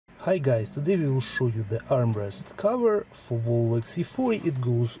Hi guys, today we will show you the armrest cover for Volvo XC40. It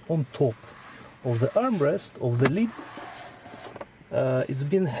goes on top of the armrest of the lid. It's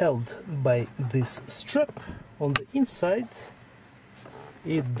been held by this strap on the inside.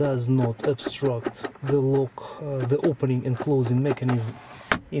 It does not obstruct the lock, the opening and closing mechanism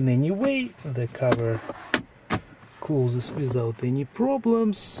in any way. The cover closes without any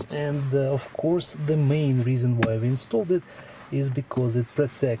problems, and of course the main reason why we installed it is because it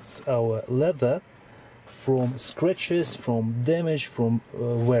protects our leather from scratches, from damage, from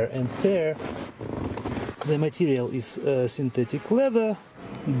wear and tear. The material is synthetic leather.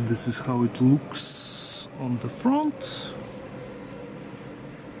 This is how it looks on the front,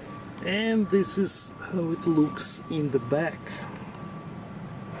 and this is how it looks in the back.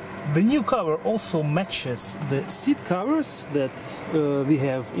 The new cover also matches the seat covers that we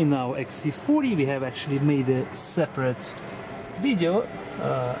have in our XC40. We have actually made a separate video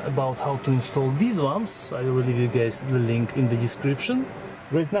about how to install these ones. I will leave you guys the link in the description.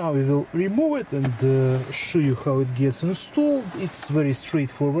 Right now we will remove it and show you how it gets installed. It's a very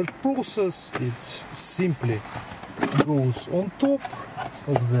straightforward process. It simply goes on top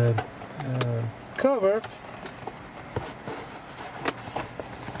of the cover.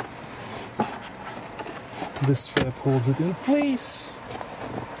 The strap holds it in place,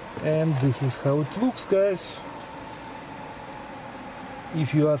 and this is how it looks, guys.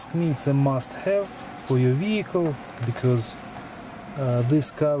 If you ask me, it's a must-have for your vehicle, because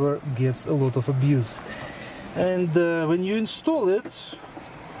this cover gets a lot of abuse. And when you install it,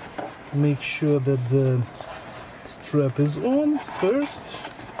 make sure that the strap is on first.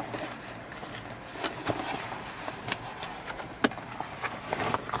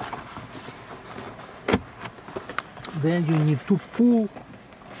 Then you need to pull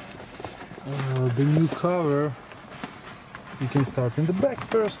the new cover. You can start in the back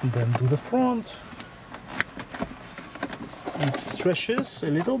first and then do the front. It stretches a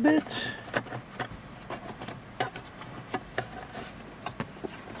little bit.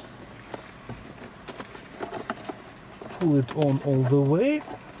 Pull it on all the way.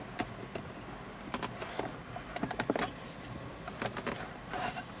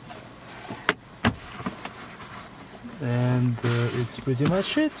 And it's pretty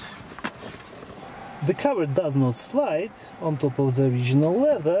much it. The cover does not slide on top of the original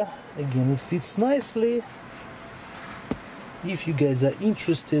leather. Again, it fits nicely. If you guys are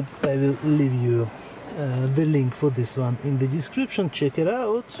interested, I will leave you the link for this one in the description. Check it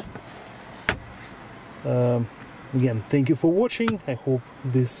out. Again, thank you for watching. I hope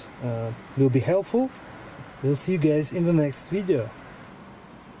this will be helpful. We'll see you guys in the next video.